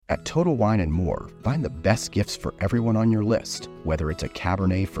At Total Wine & More, find the best gifts for everyone on your list, whether it's a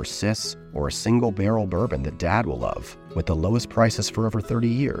Cabernet for sis or a single barrel bourbon that Dad will love. With the lowest prices for over 30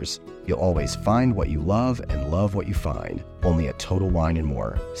 years, you'll always find what you love and love what you find. Only at Total Wine &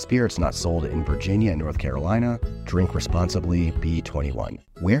 More. Spirits not sold in Virginia and North Carolina. Drink responsibly. B21.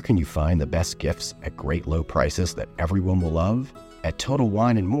 Where can you find the best gifts at great low prices that everyone will love? At Total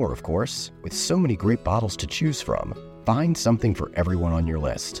Wine & More, of course, with so many great bottles to choose from. Find something for everyone on your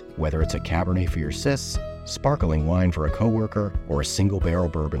list, whether it's a Cabernet for your sis, sparkling wine for a coworker, or a single barrel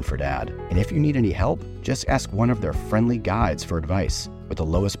bourbon for Dad. And if you need any help, just ask one of their friendly guides for advice. With the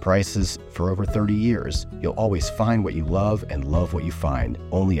lowest prices for over 30 years, you'll always find what you love and love what you find.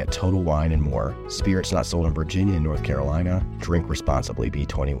 Only at Total Wine & More. Spirits not sold in Virginia and North Carolina. Drink responsibly.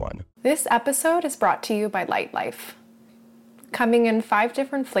 B21. This episode is brought to you by Lightlife. Coming in 5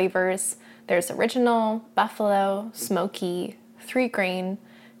 different flavors, there's original, buffalo, smoky, 3-grain,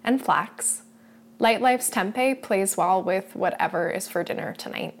 and flax. Lightlife's tempeh plays well with whatever is for dinner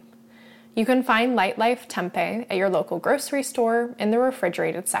tonight. You can find Lightlife tempeh at your local grocery store in the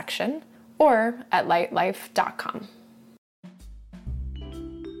refrigerated section or at lightlife.com.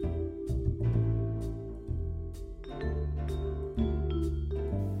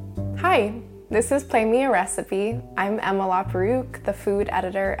 Hi. This is Play Me a Recipe. I'm Emma LaPerouse, the food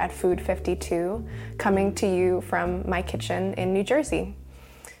editor at Food 52, coming to you from my kitchen in New Jersey.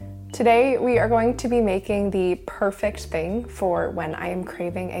 Today we are going to be making the perfect thing for when I am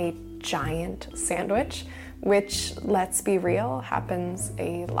craving a giant sandwich, which, let's be real, happens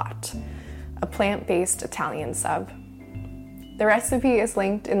a lot. A plant-based Italian sub. The recipe is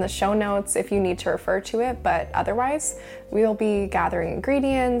linked in the show notes if you need to refer to it, but otherwise, we'll be gathering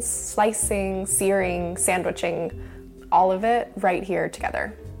ingredients, slicing, searing, sandwiching, all of it right here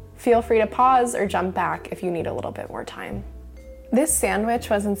together. Feel free to pause or jump back if you need a little bit more time. This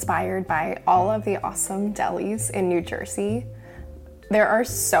sandwich was inspired by all of the awesome delis in New Jersey. There are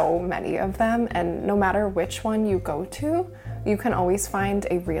so many of them, and no matter which one you go to, you can always find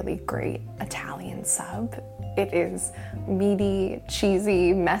a really great Italian sub. It is meaty,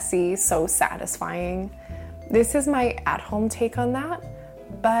 cheesy, messy, so satisfying. This is my at-home take on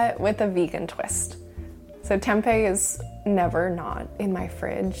that, but with a vegan twist. So tempeh is never not in my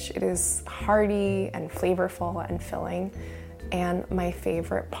fridge. It is hearty and flavorful and filling. And my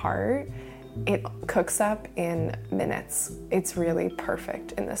favorite part, it cooks up in minutes. It's really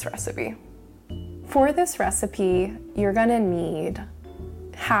perfect in this recipe. For this recipe, you're gonna need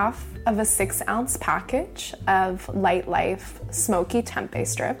half of a 6-ounce package of Lightlife smoky tempeh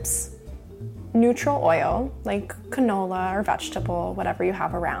strips, neutral oil, like canola or vegetable, whatever you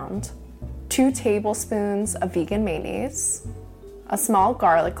have around, 2 tablespoons of vegan mayonnaise, a small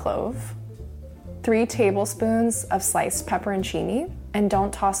garlic clove, 3 tablespoons of sliced pepperoncini, and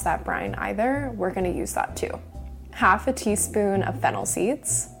don't toss that brine either, we're gonna use that too. Half a teaspoon of fennel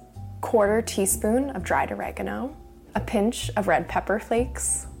seeds, 1/4 teaspoon of dried oregano, a pinch of red pepper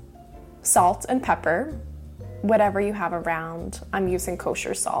flakes, salt and pepper, whatever you have around. I'm using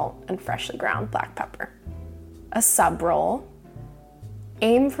kosher salt and freshly ground black pepper. A sub roll.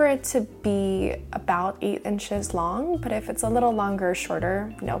 Aim for it to be about 8 inches long, but if it's a little longer or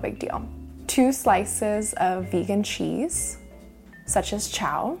shorter, no big deal. 2 slices of vegan cheese, such as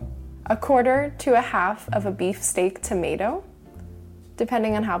chow, 1/4 to 1/2 of a beefsteak tomato,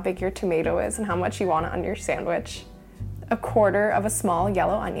 depending on how big your tomato is and how much you want it on your sandwich, 1/4 of a small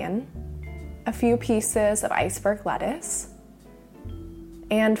yellow onion, a few pieces of iceberg lettuce,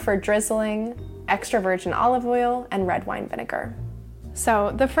 and for drizzling, extra virgin olive oil and red wine vinegar.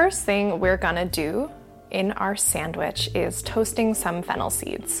 So the first thing we're gonna do in our sandwich is toasting some fennel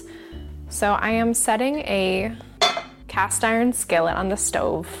seeds. So I am setting a cast iron skillet on the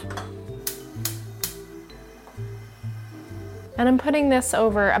stove. And I'm putting this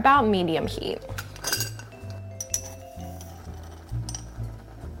over about medium heat.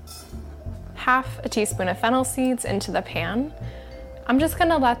 Half a teaspoon of fennel seeds into the pan. I'm just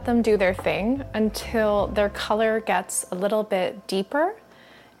gonna let them do their thing until their color gets a little bit deeper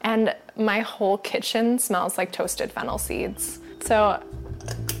and my whole kitchen smells like toasted fennel seeds. So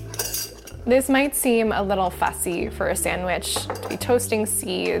this might seem a little fussy for a sandwich to be toasting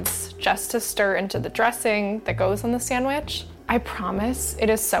seeds just to stir into the dressing that goes on the sandwich. I promise it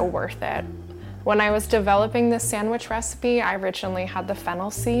is so worth it. When I was developing this sandwich recipe, I originally had the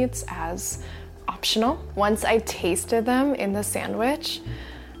fennel seeds as optional. Once I tasted them in the sandwich,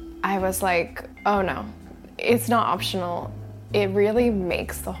 I was like, oh no, it's not optional. It really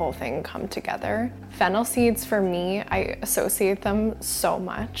makes the whole thing come together. Fennel seeds for me, I associate them so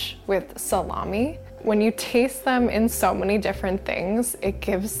much with salami. When you taste them in so many different things, it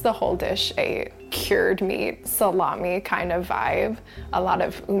gives the whole dish a cured meat, salami kind of vibe, a lot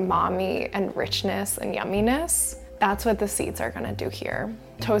of umami and richness and yumminess. That's what the seeds are gonna do here.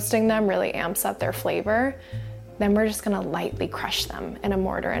 Toasting them really amps up their flavor. Then we're just gonna lightly crush them in a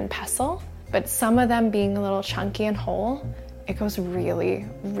mortar and pestle. But some of them being a little chunky and whole, it goes really,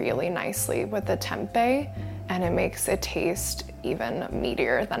 really nicely with the tempeh, and it makes it taste even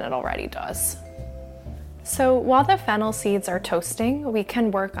meatier than it already does. So while the fennel seeds are toasting, we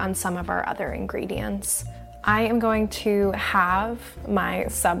can work on some of our other ingredients. I am going to have my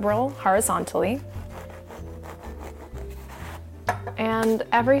sub roll horizontally. And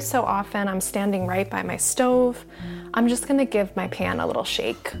every so often, I'm standing right by my stove. I'm just gonna give my pan a little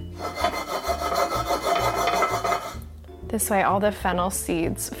shake. This way, all the fennel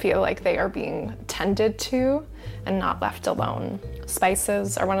seeds feel like they are being tended to and not left alone.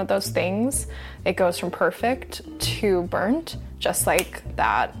 Spices are one of those things. It goes from perfect to burnt, just like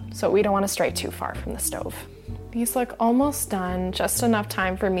that. So we don't want to stray too far from the stove. These look almost done, just enough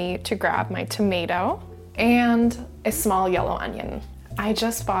time for me to grab my tomato and a small yellow onion. I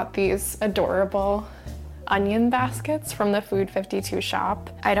just bought these adorable onion baskets from the Food 52 shop.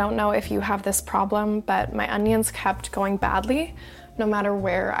 I don't know if you have this problem, but my onions kept going badly. No matter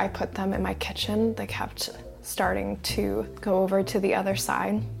where I put them in my kitchen, they kept starting to go over to the other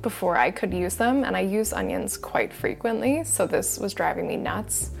side before I could use them, and I use onions quite frequently, so this was driving me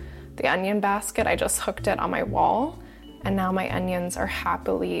nuts. The onion basket, I just hooked it on my wall, and now my onions are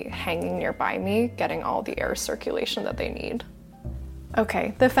happily hanging nearby me, getting all the air circulation that they need.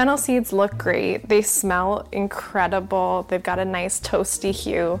 Okay, the fennel seeds look great. They smell incredible. They've got a nice toasty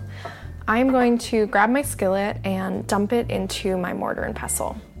hue. I'm going to grab my skillet and dump it into my mortar and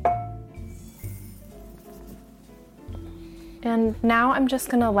pestle. And now I'm just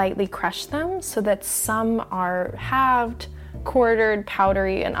gonna lightly crush them so that some are halved, quartered,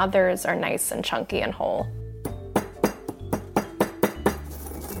 powdery, and others are nice and chunky and whole.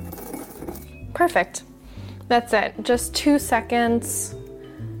 Perfect. That's it, just 2 seconds.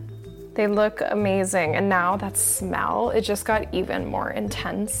 They look amazing, and now that smell, it just got even more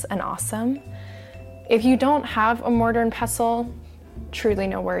intense and awesome. If you don't have a mortar and pestle, truly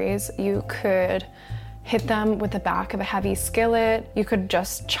no worries. You could hit them with the back of a heavy skillet. You could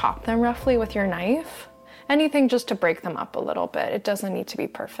just chop them roughly with your knife. Anything just to break them up a little bit. It doesn't need to be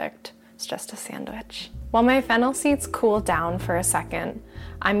perfect. It's just a sandwich. While my fennel seeds cool down for a second,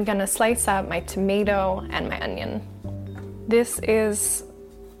 I'm gonna slice up my tomato and my onion. This is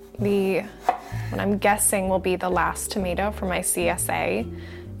what I'm guessing will be the last tomato for my CSA.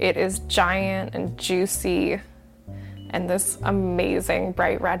 It is giant and juicy and this amazing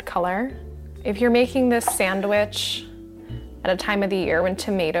bright red color. If you're making this sandwich at a time of the year when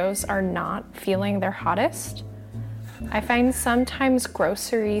tomatoes are not feeling their hottest, I find sometimes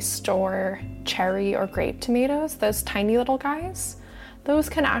grocery store cherry or grape tomatoes, those tiny little guys, those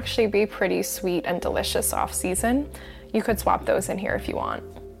can actually be pretty sweet and delicious off season. You could swap those in here if you want.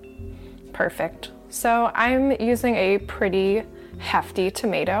 Perfect. So I'm using a pretty hefty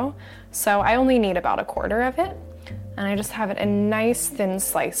tomato, so I only need about 1/4 of it, and I just have it in nice thin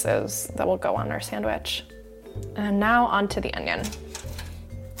slices that will go on our sandwich. And now onto the onion.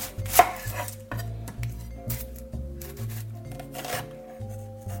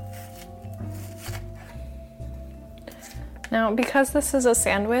 Now, because this is a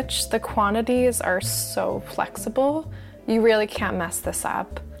sandwich, the quantities are so flexible, you really can't mess this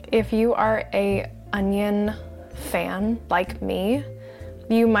up. If you are an onion fan like me,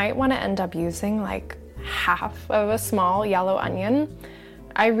 you might want to end up using like half of a small yellow onion.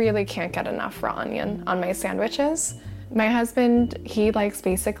 I really can't get enough raw onion on my sandwiches. My husband, he likes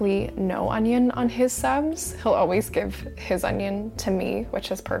basically no onion on his subs. He'll always give his onion to me,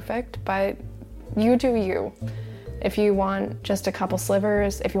 which is perfect, but you do you. If you want just a couple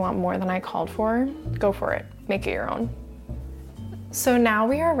slivers, if you want more than I called for, go for it. Make it your own. So now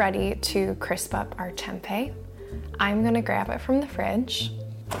we are ready to crisp up our tempeh. I'm gonna grab it from the fridge.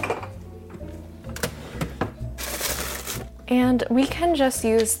 And we can just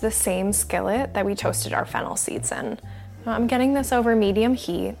use the same skillet that we toasted our fennel seeds in. Now I'm getting this over medium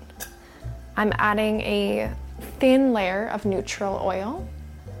heat. I'm adding a thin layer of neutral oil.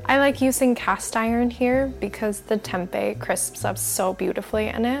 I like using cast iron here because the tempeh crisps up so beautifully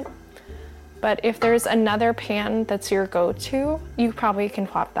in it. But if there's another pan that's your go-to, you probably can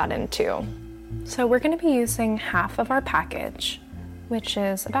swap that in too. So we're gonna be using half of our package, which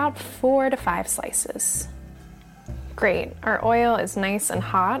is about 4 to 5 slices. Great, our oil is nice and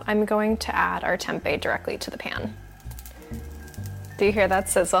hot. I'm going to add our tempeh directly to the pan. Do you hear that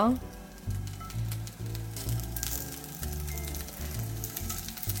sizzle?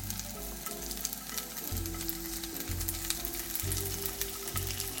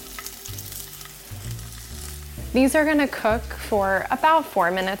 These are gonna cook for about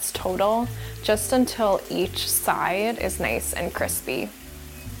 4 minutes total, just until each side is nice and crispy.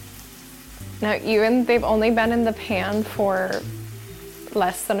 Now, even they've only been in the pan for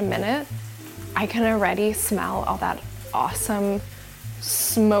less than a minute, I can already smell all that awesome,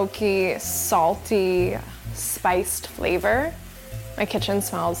 smoky, salty, spiced flavor. My kitchen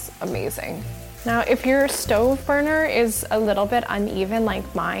smells amazing. Now, if your stove burner is a little bit uneven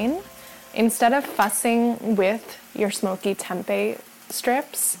like mine, instead of fussing with your smoky tempeh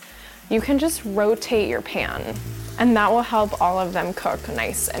strips, you can just rotate your pan, and that will help all of them cook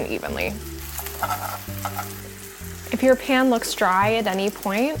nice and evenly. If your pan looks dry at any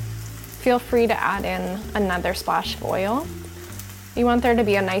point, feel free to add in another splash of oil. You want there to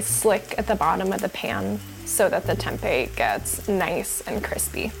be a nice slick at the bottom of the pan so that the tempeh gets nice and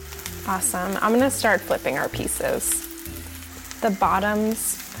crispy. Awesome. I'm gonna start flipping our pieces. The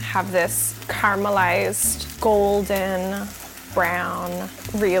bottoms have this caramelized, golden, brown,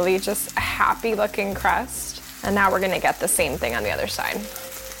 really just happy looking crust. And now we're gonna get the same thing on the other side.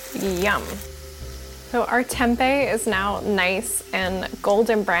 Yum. So our tempeh is now nice and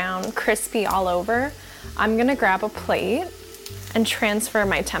golden brown, crispy all over. I'm gonna grab a plate and transfer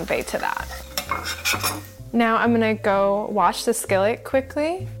my tempeh to that. Now I'm gonna go wash the skillet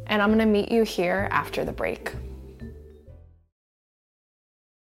quickly, and I'm gonna meet you here after the break.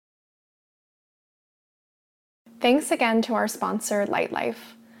 Thanks again to our sponsor,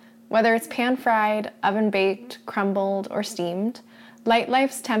 Lightlife. Whether it's pan-fried, oven-baked, crumbled, or steamed,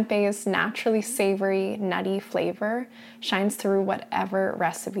 Lightlife's tempeh's naturally savory, nutty flavor shines through whatever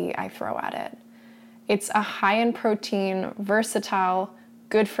recipe I throw at it. It's a high in protein, versatile,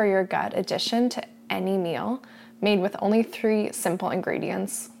 good for your gut addition to any meal, made with only 3 simple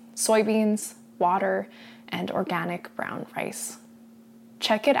ingredients: soybeans, water, and organic brown rice.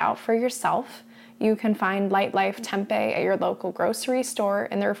 Check it out for yourself. You can find Lightlife tempeh at your local grocery store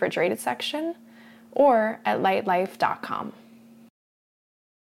in the refrigerated section or at lightlife.com.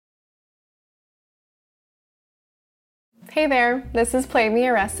 Hey there, this is Play Me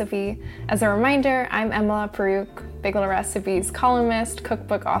a Recipe. As a reminder, I'm Emma Peruk, Big Little Recipes columnist,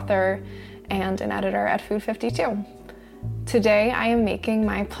 cookbook author, and an editor at Food 52. Today I am making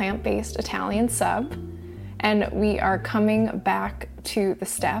my plant-based Italian sub, and we are coming back to the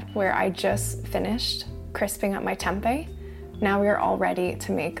step where I just finished crisping up my tempeh. Now we are all ready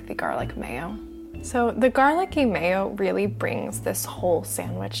to make the garlic mayo. So the garlicky mayo really brings this whole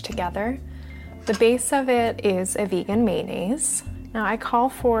sandwich together. The base of it is a vegan mayonnaise. Now I call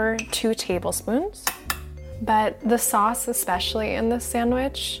for 2 tablespoons, but the sauce, especially in this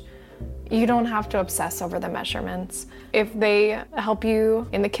sandwich, you don't have to obsess over the measurements. If they help you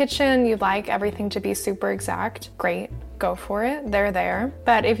in the kitchen, you'd like everything to be super exact, great, go for it, they're there.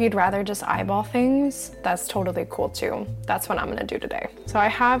 But if you'd rather just eyeball things, that's totally cool too. That's what I'm gonna do today. So I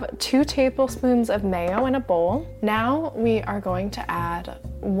have 2 tablespoons of mayo in a bowl. Now we are going to add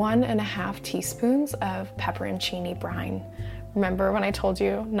 1.5 teaspoons of pepperoncini brine. Remember when I told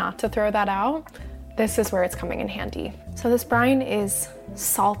you not to throw that out? This is where it's coming in handy. So this brine is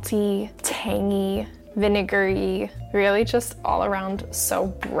salty, tangy, vinegary, really just all around so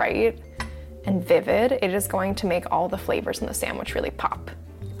bright and vivid. It is going to make all the flavors in the sandwich really pop.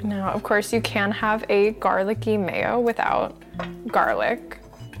 Now, of course, you can have a garlicky mayo without garlic.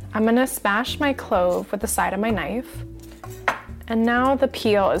 I'm gonna smash my clove with the side of my knife. And now the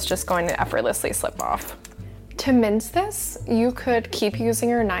peel is just going to effortlessly slip off. To mince this, you could keep using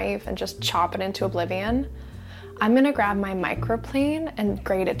your knife and just chop it into oblivion. I'm gonna grab my microplane and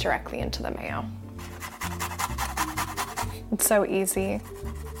grate it directly into the mayo. It's so easy.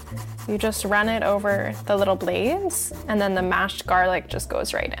 You just run it over the little blades, and then the mashed garlic just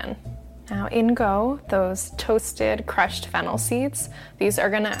goes right in. Now in go those toasted, crushed fennel seeds. These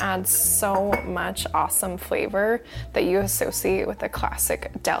are gonna add so much awesome flavor that you associate with a classic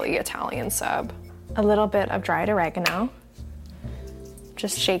deli Italian sub. A little bit of dried oregano,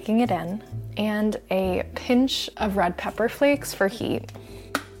 just shaking it in, and a pinch of red pepper flakes for heat.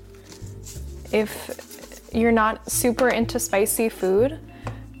 If you're not super into spicy food,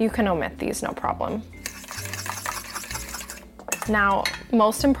 you can omit these, no problem. Now,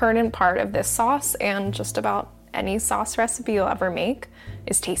 most important part of this sauce, and just about any sauce recipe you'll ever make,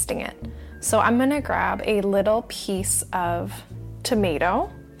 is tasting it. So I'm gonna grab a little piece of tomato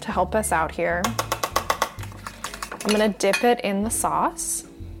to help us out here. I'm gonna dip it in the sauce.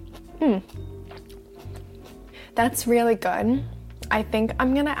 That's really good. I think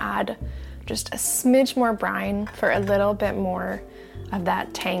I'm gonna add just a smidge more brine for a little bit more of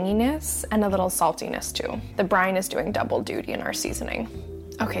that tanginess and a little saltiness too. The brine is doing double duty in our seasoning.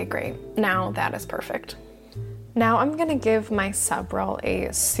 Okay, great. Now that is perfect. Now I'm gonna give my sub roll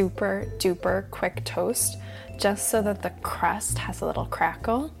a super duper quick toast, just so that the crust has a little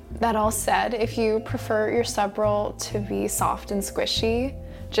crackle. That all said, if you prefer your sub roll to be soft and squishy,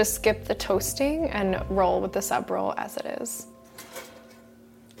 just skip the toasting and roll with the sub roll as it is.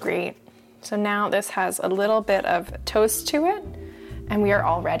 Great. So now this has a little bit of toast to it, and we are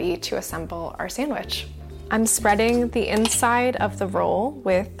all ready to assemble our sandwich. I'm spreading the inside of the roll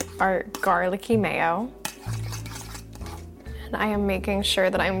with our garlicky mayo. And I am making sure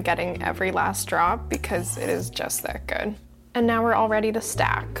that I'm getting every last drop because it is just that good. And now we're all ready to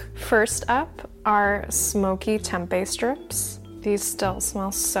stack. First up are smoky tempeh strips. These still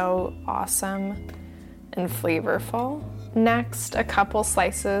smell so awesome and flavorful. Next, a couple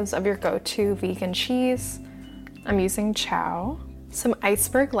slices of your go-to vegan cheese. I'm using Chow. Some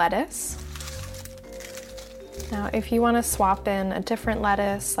iceberg lettuce. Now, if you want to swap in a different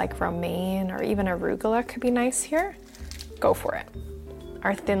lettuce like romaine or even arugula could be nice here, go for it.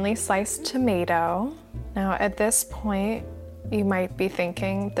 Our thinly sliced tomato. Now, at this point, you might be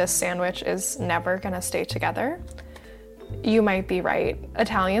thinking this sandwich is never gonna stay together. You might be right.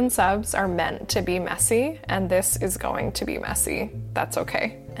 Italian subs are meant to be messy, and this is going to be messy. That's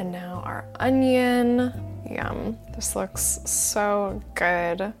okay. And now our onion. Yum. This looks so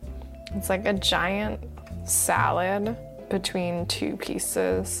good. It's like a giant salad between two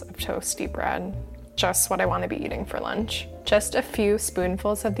pieces of toasty bread. Just what I want to be eating for lunch. Just a few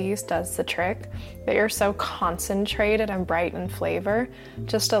spoonfuls of these does the trick. They are so concentrated and bright in flavor.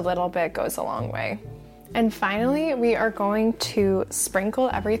 Just a little bit goes a long way. And finally, we are going to sprinkle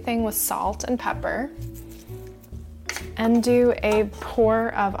everything with salt and pepper and do a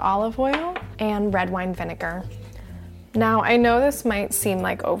pour of olive oil and red wine vinegar. Now, I know this might seem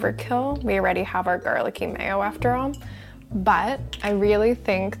like overkill. We already have our garlicky mayo after all, but I really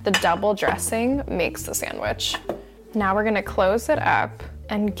think the double dressing makes the sandwich. Now we're gonna close it up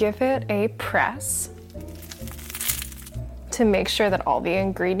and give it a press to make sure that all the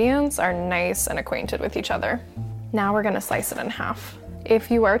ingredients are nice and acquainted with each other. Now we're gonna slice it in half. If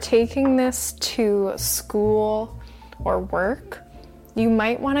you are taking this to school or work, you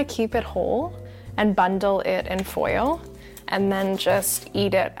might wanna keep it whole and bundle it in foil and then just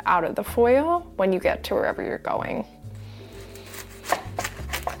eat it out of the foil when you get to wherever you're going.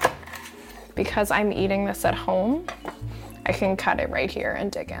 Because I'm eating this at home, I can cut it right here and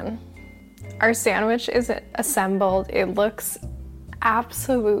dig in. Our sandwich is assembled. It looks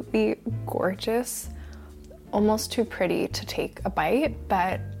absolutely gorgeous, almost too pretty to take a bite,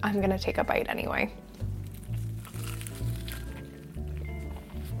 but I'm gonna take a bite anyway.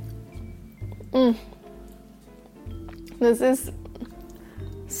 This is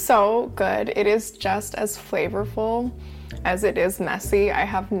so good. It is just as flavorful as it is messy. I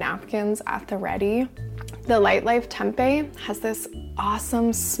have napkins at the ready. The Lightlife tempeh has this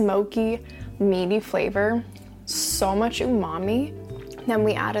awesome smoky, meaty flavor, so much umami. Then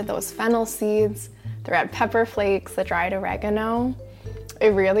we added those fennel seeds, the red pepper flakes, the dried oregano. It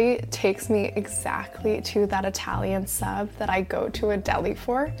really takes me exactly to that Italian sub that I go to a deli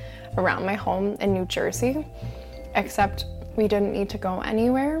for around my home in New Jersey, except we didn't need to go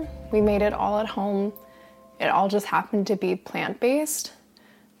anywhere. We made it all at home. It all just happened to be plant-based,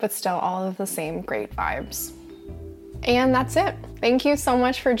 but still all of the same great vibes. And that's it. Thank you so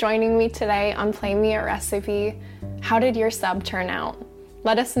much for joining me today on Play Me a Recipe. How did your sub turn out?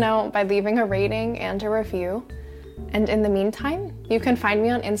 Let us know by leaving a rating and a review. And in the meantime, you can find me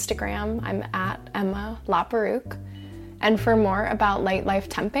on Instagram. I'm at Emma LaPerouse. And for more about Lightlife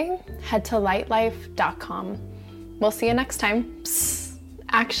Tempeh, head to lightlife.com. We'll see you next time. Psst.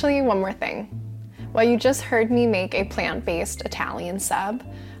 Actually, one more thing. While you just heard me make a plant-based Italian sub,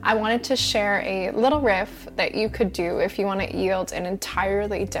 I wanted to share a little riff that you could do if you want to yield an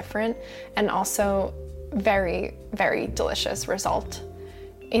entirely different and also very, very delicious result.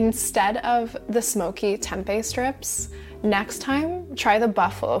 Instead of the smoky tempeh strips, next time try the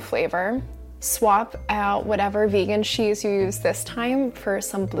buffalo flavor. Swap out whatever vegan cheese you use this time for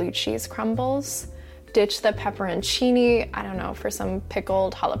some blue cheese crumbles. Ditch the pepperoncini, I don't know, for some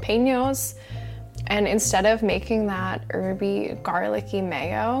pickled jalapenos. And instead of making that herby, garlicky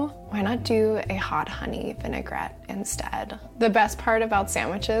mayo, why not do a hot honey vinaigrette instead? The best part about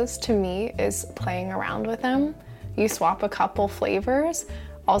sandwiches to me is playing around with them. You swap a couple flavors,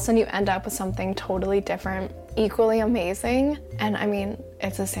 all of a sudden you end up with something totally different, equally amazing. And I mean,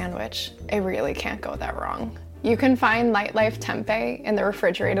 it's a sandwich. It really can't go that wrong. You can find Lightlife Tempeh in the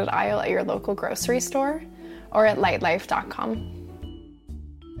refrigerated aisle at your local grocery store or at lightlife.com.